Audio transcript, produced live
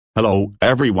Hello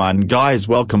everyone guys,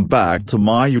 welcome back to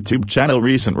my YouTube channel.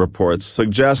 Recent reports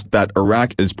suggest that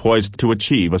Iraq is poised to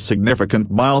achieve a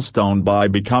significant milestone by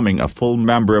becoming a full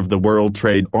member of the World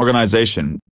Trade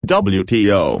Organization,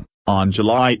 WTO, on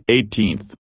July 18.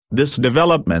 This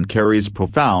development carries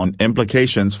profound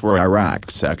implications for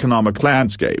Iraq's economic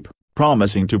landscape,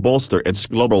 promising to bolster its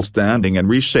global standing and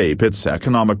reshape its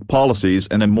economic policies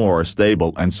in a more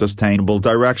stable and sustainable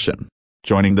direction.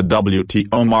 Joining the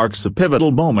WTO marks a pivotal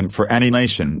moment for any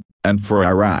nation, and for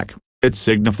Iraq, it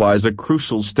signifies a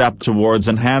crucial step towards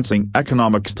enhancing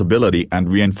economic stability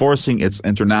and reinforcing its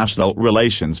international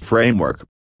relations framework.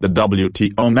 The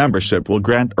WTO membership will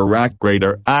grant Iraq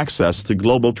greater access to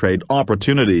global trade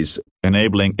opportunities,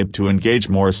 enabling it to engage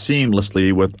more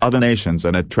seamlessly with other nations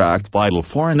and attract vital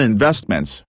foreign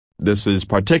investments. This is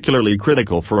particularly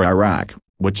critical for Iraq,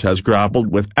 which has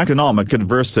grappled with economic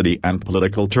adversity and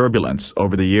political turbulence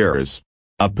over the years.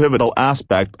 A pivotal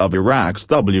aspect of Iraq's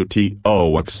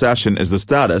WTO accession is the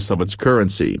status of its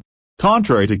currency.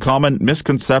 Contrary to common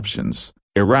misconceptions,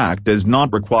 Iraq does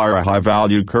not require a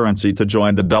high-value currency to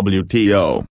join the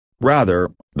WTO. Rather,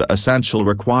 the essential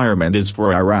requirement is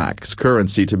for Iraq's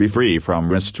currency to be free from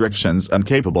restrictions and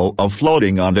capable of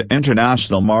floating on the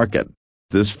international market.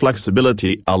 This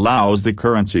flexibility allows the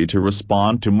currency to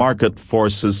respond to market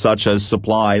forces such as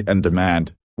supply and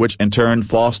demand, which in turn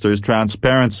fosters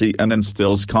transparency and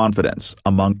instills confidence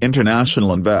among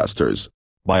international investors.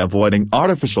 By avoiding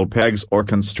artificial pegs or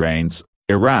constraints,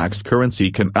 Iraq's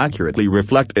currency can accurately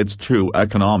reflect its true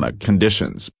economic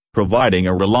conditions, providing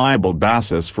a reliable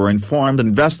basis for informed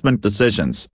investment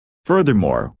decisions.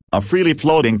 Furthermore, a freely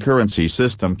floating currency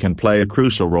system can play a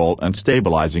crucial role in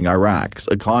stabilizing Iraq's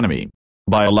economy.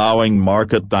 By allowing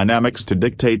market dynamics to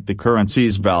dictate the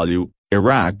currency's value,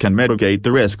 Iraq can mitigate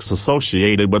the risks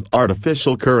associated with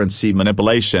artificial currency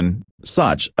manipulation,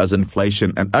 such as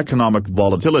inflation and economic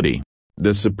volatility.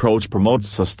 This approach promotes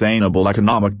sustainable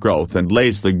economic growth and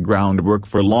lays the groundwork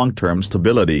for long-term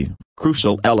stability,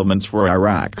 crucial elements for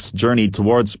Iraq's journey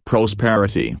towards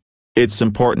prosperity. It's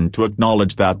important to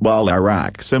acknowledge that while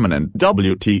Iraq's imminent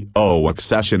WTO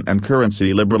accession and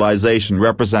currency liberalization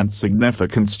represent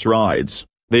significant strides,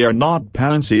 they are not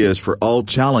panaceas for all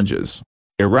challenges.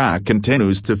 Iraq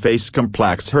continues to face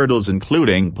complex hurdles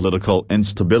including political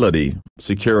instability,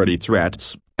 security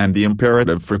threats, and the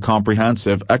imperative for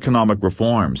comprehensive economic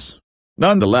reforms.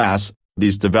 Nonetheless,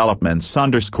 these developments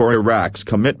underscore Iraq's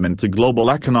commitment to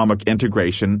global economic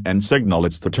integration and signal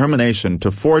its determination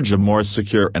to forge a more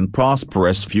secure and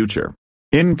prosperous future.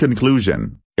 In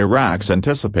conclusion, Iraq's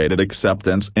anticipated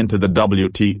acceptance into the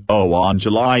WTO on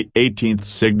July 18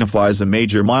 signifies a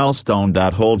major milestone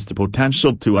that holds the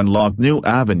potential to unlock new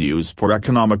avenues for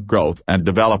economic growth and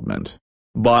development.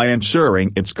 By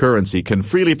ensuring its currency can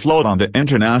freely float on the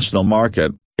international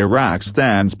market, Iraq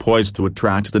stands poised to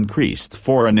attract increased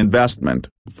foreign investment,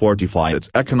 fortify its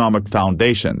economic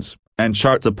foundations, and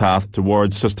chart the path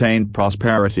towards sustained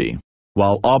prosperity.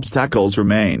 While obstacles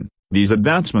remain, these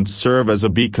advancements serve as a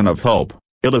beacon of hope,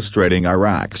 illustrating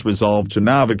Iraq's resolve to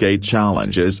navigate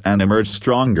challenges and emerge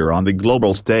stronger on the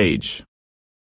global stage.